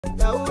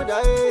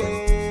Dauda,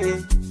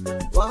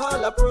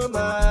 Wahala Pro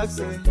Max,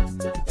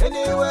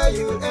 anywhere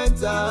you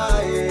enter,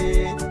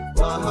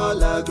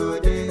 Wahala go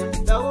dey.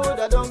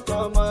 Dauda don't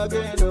come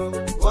again, oh.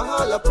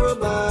 Wahala Pro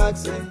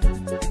Max,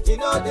 you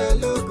know they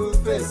look good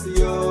face,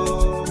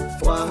 yo.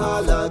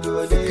 Wahala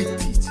go dey.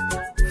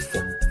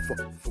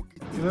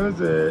 You know,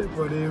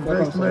 for the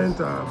investment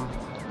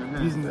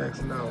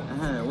business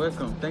now.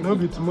 Welcome. Thank No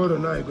you. be tomorrow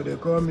now, you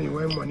could call me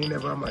when money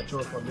never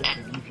mature for me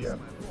to give you.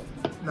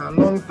 Now,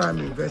 long time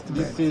investment.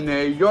 Listen,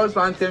 you just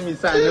want to tell me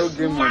say I no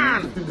get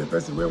money. If the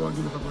person will want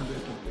to give me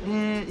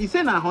 500k. He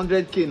said na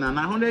 100k now,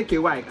 na 100k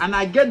why? And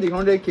I get the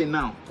 100k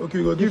now. Okay,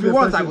 you go If give you the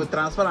want, person, I will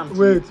transfer them.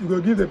 Wait, you go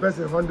give the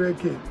person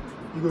 100k.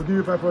 You go give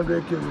you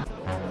 500k.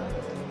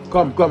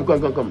 Come.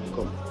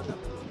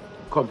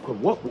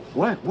 What?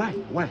 Why?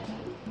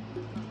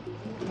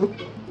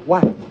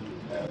 Why?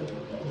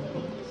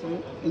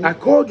 I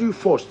called you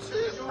first.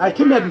 I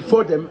came here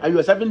before them and you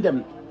were serving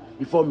them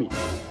before me.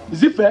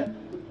 Is it fair?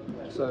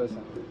 Sorry,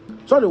 sir.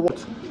 Sorry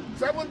what?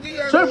 70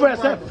 years Sorry for old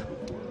yourself.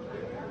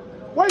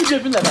 Why are you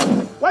behaving like that?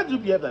 Why do you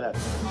behave like that?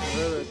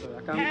 Sorry, sir.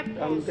 I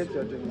can't get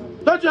your drink now.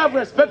 Don't you have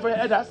respect for your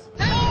elders?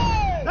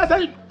 That's how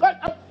you...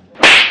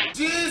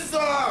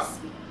 Jesus!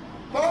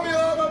 Mommy,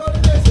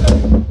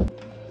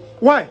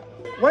 Why?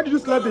 Why did you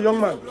slap the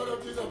young man?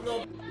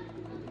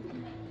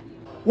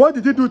 What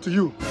did he do to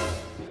you?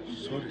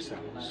 Sorry, sir.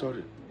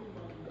 Sorry.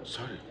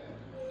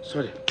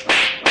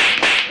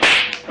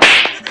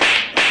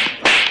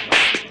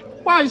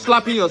 Why are you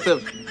slapping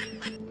yourself?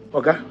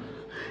 Okay?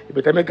 You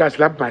better make I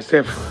slap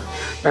myself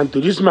than to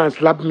this man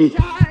slap me.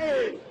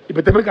 You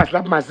better make I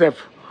slap myself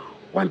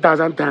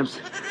 1,000 times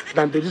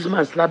than to this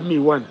man slap me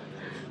one.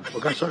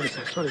 Okay, sorry,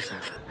 sir.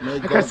 I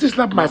can still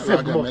slap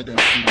myself more.